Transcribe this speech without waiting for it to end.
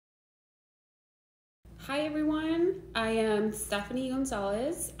Hi everyone, I am Stephanie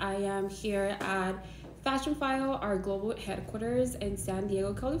Gonzalez. I am here at FASHIONPHILE, our global headquarters in San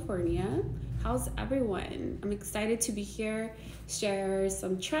Diego, California. How's everyone? I'm excited to be here, share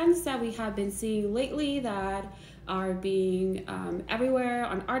some trends that we have been seeing lately that are being everywhere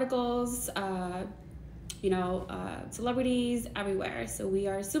on articles, celebrities everywhere. So we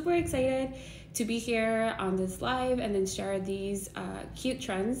are super excited to be here on this live and then share these cute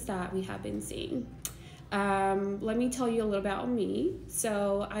trends that we have been seeing. Let me tell you a little about me.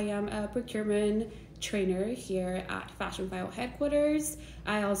 So I am a procurement trainer here at FASHIONPHILE headquarters.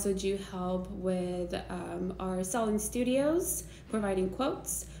 I also do help with our selling studios, providing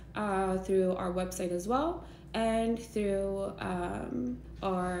quotes through our website as well, and through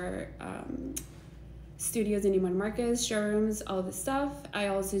our studios in Neiman Marcus, showrooms, all the stuff. I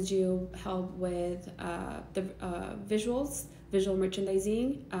also do help with the visual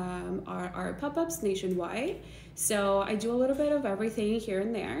merchandising, our pop-ups nationwide. So I do a little bit of everything here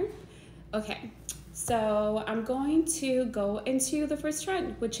and there. Okay, so I'm going to go into the first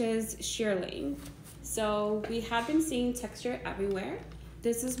trend, which is shearling. So we have been seeing texture everywhere.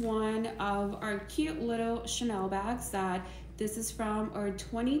 This is one of our cute little Chanel bags that this is from our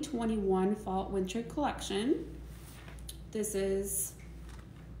 2021 fall winter collection. This is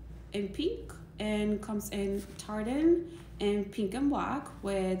in pink and comes in tartan and pink and black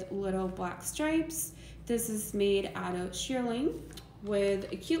with little black stripes. This is made out of shearling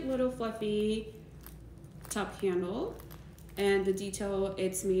with a cute little fluffy top handle, and the detail,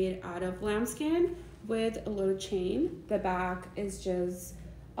 it's made out of lambskin with a little chain. The back is just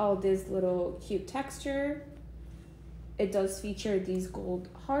all this little cute texture. It does feature these gold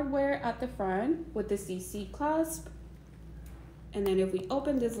hardware at the front with the CC clasp. And then if we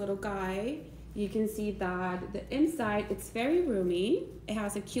open this little guy, you can see that the inside, it's very roomy. It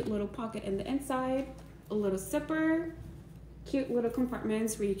has a cute little pocket in the inside, a little zipper, cute little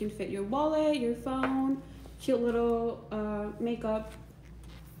compartments where you can fit your wallet, your phone, cute little makeup,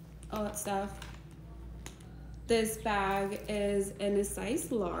 all that stuff. This bag is in a size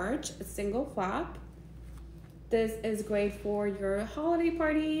large, a single flap. This is great for your holiday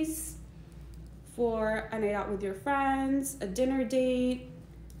parties, for a night out with your friends, a dinner date.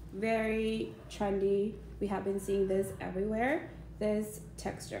 Very trendy. We have been seeing this everywhere, this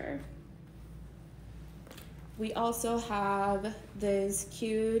texture. We also have this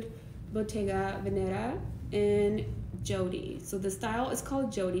cute Bottega Veneta in Jodie. So the style is called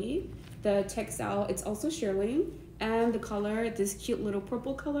Jodie. The textile, it's also shearling, and the color, this cute little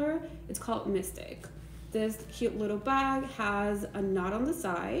purple color, it's called Mystic. This cute little bag has a knot on the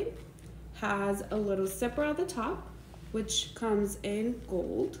side, has a little zipper at the top, which comes in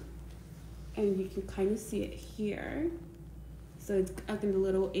gold, and you can kind of see it here. So it's up in the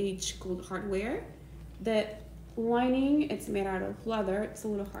little H gold hardware. The lining, it's made out of leather. It's a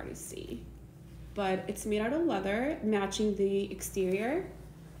little hard to see, but it's made out of leather, matching the exterior.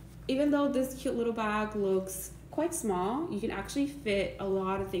 Even though this cute little bag looks quite small, you can actually fit a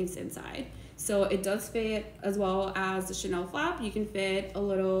lot of things inside. So it does fit, as well as the Chanel flap. You can fit a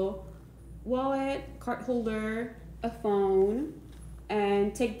little wallet, card holder, a phone,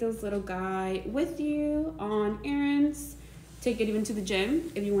 and take this little guy with you on errands. Take it even to the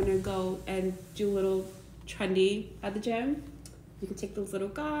gym if you want to go and do a little trendy at the gym. You can take this little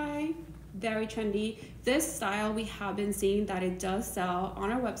guy, very trendy. This style, we have been seeing that it does sell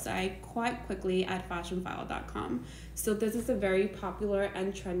on our website quite quickly at fashionphile.com. So this is a very popular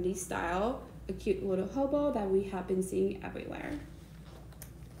and trendy style, a cute little hobo that we have been seeing everywhere.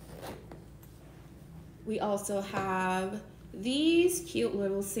 We also have these cute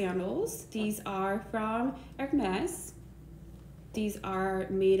little sandals. These are from Hermes. These are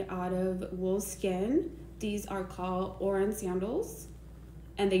made out of Woolskin. These are called Oran sandals,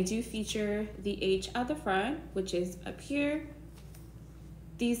 and they do feature the H at the front, which is up here.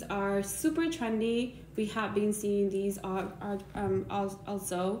 These are super trendy. We have been seeing these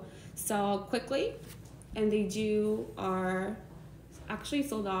also sell quickly, and they are actually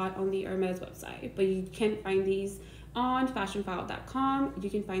sold out on the Hermes website, but you can find these on fashionphile.com. You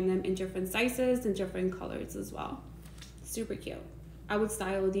can find them in different sizes and different colors as well. Super cute. I would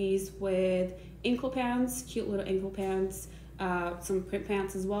style these with ankle pants, cute little ankle pants, some print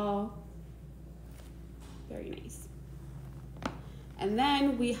pants as well. Very nice. And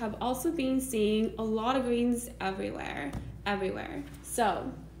then we have also been seeing a lot of greens everywhere. So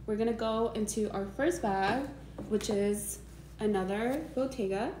we're gonna go into our first bag, which is another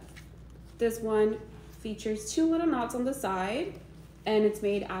Bottega. This one features two little knots on the side, and it's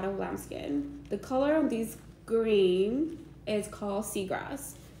made out of lambskin. The color on these green is called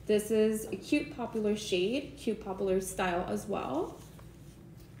seagrass. This is a cute popular shade, cute popular style as well.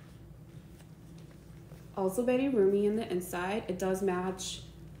 Also very roomy in the inside. It does match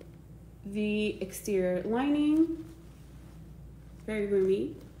the exterior lining. Very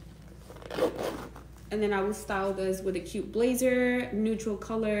roomy. And then I will style this with a cute blazer, neutral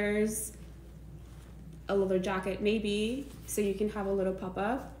colors, a leather jacket maybe, so you can have a little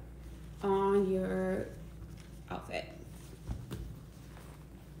pop-up on your outfit.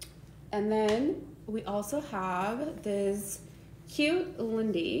 And then we also have this cute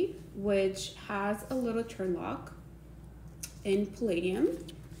Lindy, which has a little turn lock in palladium.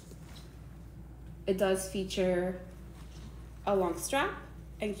 It does feature a long strap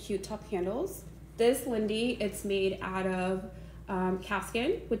and cute top handles. This Lindy, it's made out of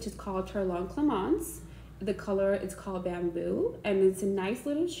Calfskin, which is called Taurillon Clemence. The color is called Bamboo, and it's a nice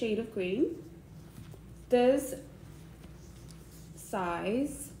little shade of green. This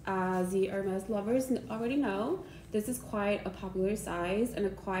size, as the Hermes lovers already know, this is quite a popular size and a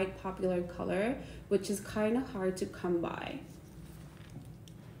quite popular color, which is kind of hard to come by.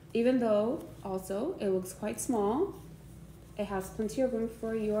 Even though also it looks quite small, it has plenty of room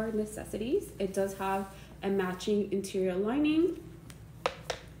for your necessities. It does have a matching interior lining.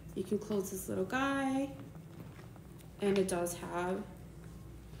 You can close this little guy, and it does have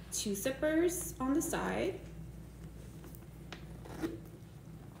 2 zippers on the side,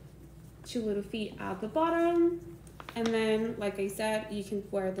 2 little feet at the bottom, and then, like I said, you can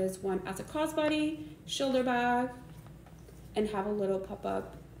wear this one as a crossbody, shoulder bag, and have a little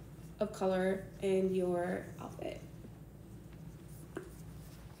pop-up of color in your outfit.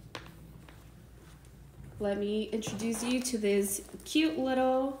 Let me introduce you to this cute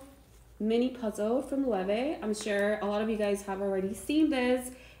little mini puzzle from Loewe. I'm sure a lot of you guys have already seen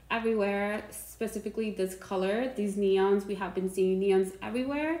this everywhere, specifically this color, these neons. We have been seeing neons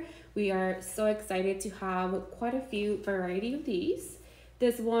everywhere. We are so excited to have quite a few variety of these.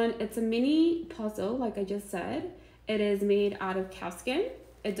 This one, it's a mini puzzle, like I just said. It is made out of calfskin.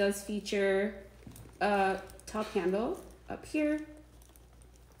 It does feature a top handle up here.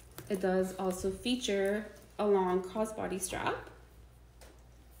 It does also feature a long crossbody strap.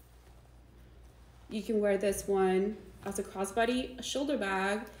 You can wear this one as a crossbody, a shoulder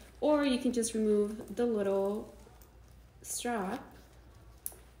bag, or you can just remove the little strap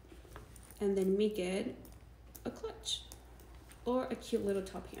and then make it a clutch or a cute little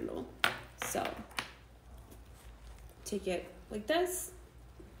top handle. So take it like this,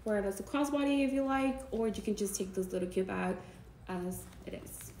 wear it as a crossbody if you like, or you can just take this little cute bag as it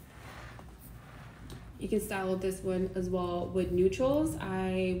is. You can style this one as well with neutrals.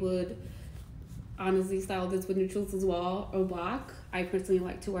 I would honestly style this with neutrals as well, or black. I personally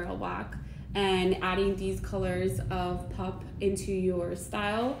like to wear all black, and adding these colors of pop into your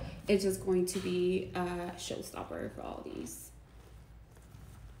style is just going to be a showstopper for all these.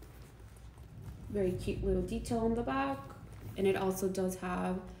 Very cute little detail on the back, and it also does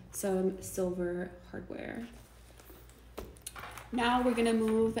have some silver hardware. Now we're gonna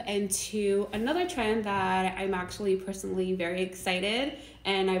move into another trend that I'm actually personally very excited,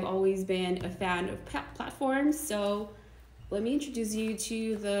 and I've always been a fan of platforms. So let me introduce you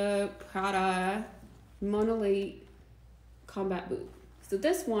to the Prada Monolith combat boot. So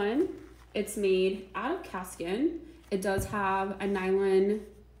this one, it's made out of calfskin. It does have a nylon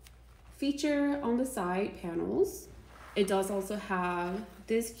feature on the side panels. It does also have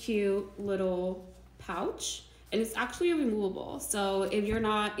this cute little pouch, and it's actually removable. So if you're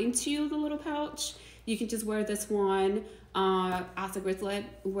not into the little pouch, you can just wear this one as a bracelet,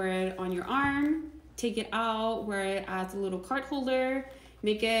 wear it on your arm, take it out, wear it as a little card holder,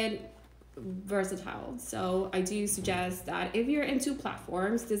 make it versatile. So I do suggest that if you're into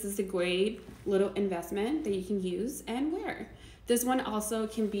platforms, this is a great little investment that you can use and wear. This one also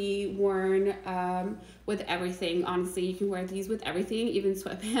can be worn with everything. Honestly, you can wear these with everything, even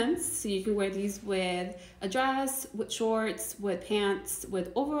sweatpants. So you can wear these with a dress, with shorts, with pants,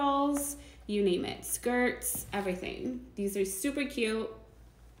 with overalls, you name it, skirts, everything. These are super cute.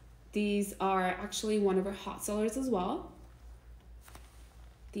 These are actually one of our hot sellers as well.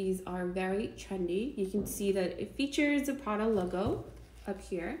 These are very trendy. You can see that it features the Prada logo up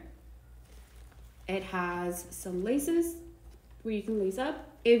here. It has some laces where you can lace up.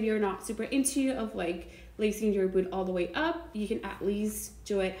 If you're not super into of like lacing your boot all the way up, you can at least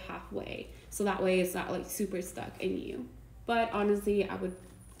do it halfway. So that way it's not like super stuck in you. But honestly, I would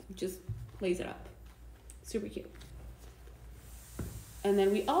just lace it up. Super cute. And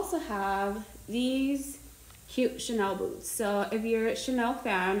then we also have these cute Chanel boots. So if you're a Chanel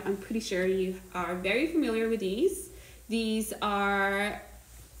fan, I'm pretty sure you are very familiar with these. These are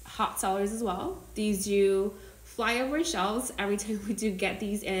hot sellers as well. These do fly over shelves every time we do get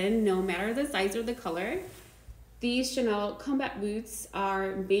these in, no matter the size or the color. These Chanel combat boots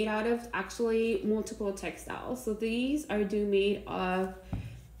are made out of actually multiple textiles. So these are made of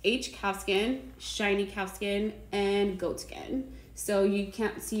calfskin, shiny calfskin, and goatskin. So you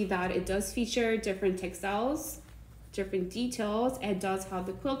can't see that it does feature different textiles, different details. It does have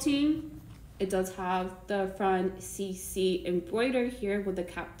the quilting. It does have the front CC embroidered here with the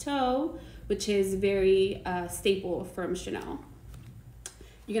cap toe, which is very staple from Chanel.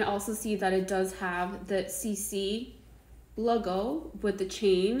 You can also see that it does have the CC logo with the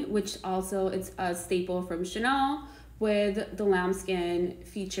chain, which also is a staple from Chanel, with the lambskin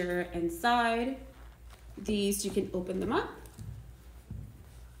feature inside. These, you can open them up,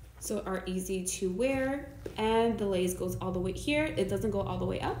 so are easy to wear, and the lace goes all the way here. It doesn't go all the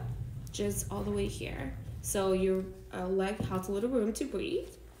way up, just all the way here. So your leg has a little room to breathe.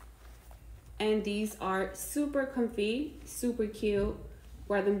 And these are super comfy, super cute.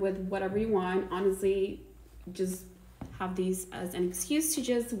 Wear them with whatever you want. Honestly, just have these as an excuse to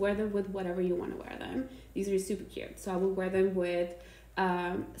just wear them with whatever you want to wear them. These are super cute. So I will wear them with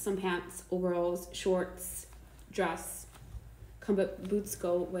some pants, overalls, shorts, dress. Combat boots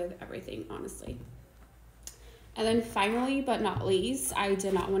go with everything, honestly. And then finally, but not least, I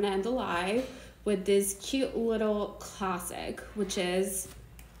did not want to end the live with this cute little classic, which is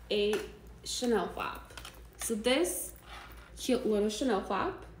a Chanel flap. So this cute little Chanel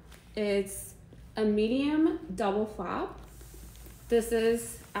flap, it's a medium double flap. This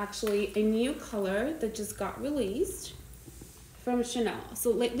is actually a new color that just got released from Chanel.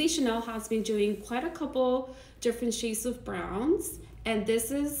 So lately Chanel has been doing quite a couple different shades of browns, and this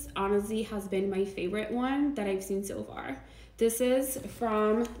is honestly has been my favorite one that I've seen so far. This is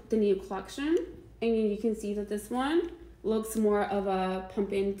from the new collection, and you can see that this one looks more of a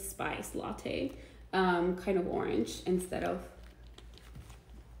pumpkin spice latte kind of orange instead of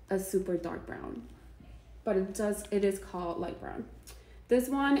a super dark brown, but it is called light brown. This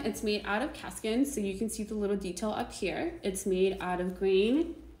one, it's made out of calfskin, so you can see the little detail up here. It's made out of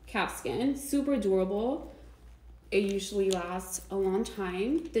green calfskin, super durable. It usually lasts a long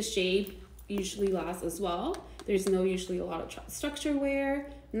time. The shape usually lasts as well. There's usually a lot of structure wear,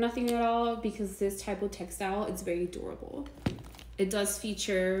 nothing at all, because this type of textile, it's very durable. It does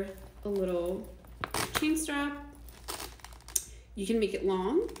feature a little chain strap. You can make it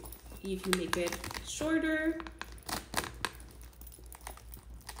long, you can make it shorter.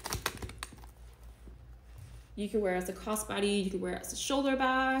 You can wear it as a crossbody, you can wear it as a shoulder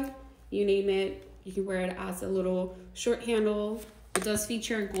bag, you name it. You can wear it as a little short handle. It does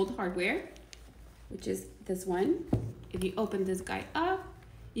feature gold hardware, which is this one. If you open this guy up,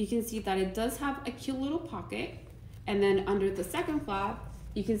 you can see that it does have a cute little pocket. And then under the second flap,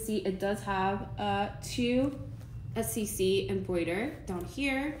 you can see it does have a CC embroidered down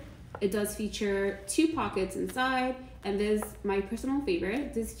here. It does feature 2 pockets inside, and this, my personal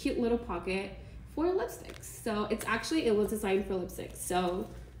favorite, this cute little pocket for lipsticks. So it was designed for lipsticks, so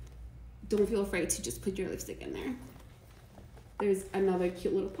don't feel afraid to just put your lipstick in there. There's another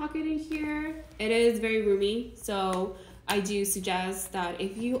cute little pocket in here. It is very roomy, so I do suggest that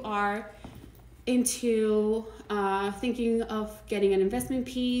if you are into thinking of getting an investment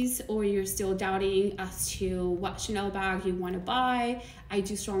piece, or you're still doubting as to what Chanel bag you want to buy, I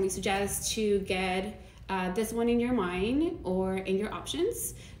do strongly suggest to get this one in your mind or in your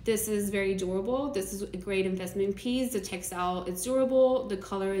options. This is very durable. This is a great investment piece. The textile is durable, the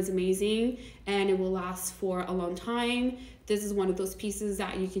color is amazing, and it will last for a long time. This is one of those pieces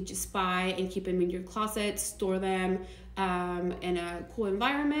that you can just buy and keep them in your closet, store them in a cool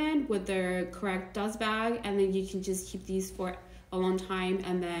environment with their correct dust bag, and then you can just keep these for a long time,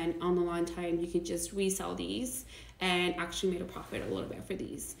 and then on the long time you can just resell these and actually make a profit a little bit for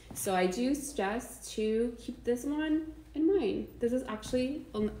these. So I do suggest to keep this one in mind. This is actually,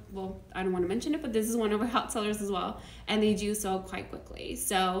 well, I don't want to mention it, but this is one of our hot sellers as well, and they do sell quite quickly.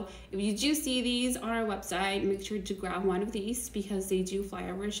 So if you do see these on our website, make sure to grab one of these because they do fly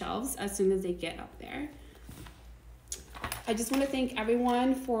over shelves as soon as they get up there. I just want to thank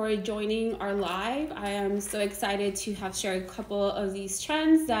everyone for joining our live. I am so excited to have shared a couple of these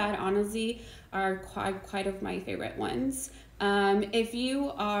trends that honestly are quite of my favorite ones. If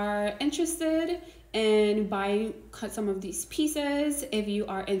you are interested and buy some of these pieces. If you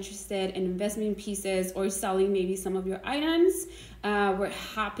are interested in investment pieces or selling maybe some of your items, we're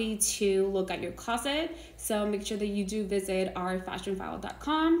happy to look at your closet. So make sure that you do visit our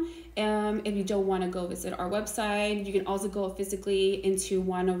FASHIONPHILE.com. If you don't want to go visit our website, you can also go physically into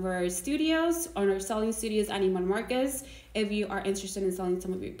one of our studios, on our selling studios at Neiman Marcus, if you are interested in selling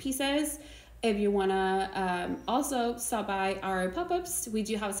some of your pieces. If you want to also stop by our pop-ups, we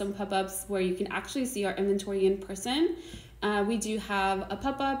do have some pop-ups where you can actually see our inventory in person. We do have a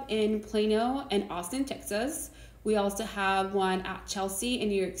pop-up in Plano and Austin, Texas. We also have one at Chelsea in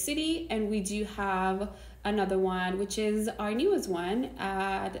New York City, and we do have another one, which is our newest one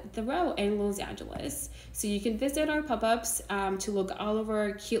at the Row in Los Angeles. So you can visit our pop-ups to look all of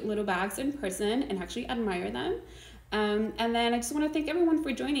our cute little bags in person and actually admire them. And then I just want to thank everyone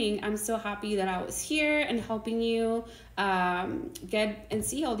for joining. I'm so happy that I was here and helping you get and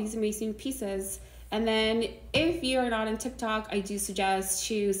see all these amazing pieces. And then if you're not on TikTok, I do suggest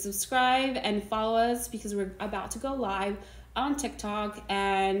to subscribe and follow us, because we're about to go live on TikTok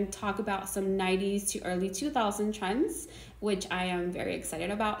and talk about some 90s to early 2000 trends, which I am very excited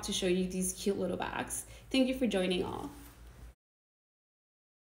about, to show you these cute little bags. Thank you for joining all.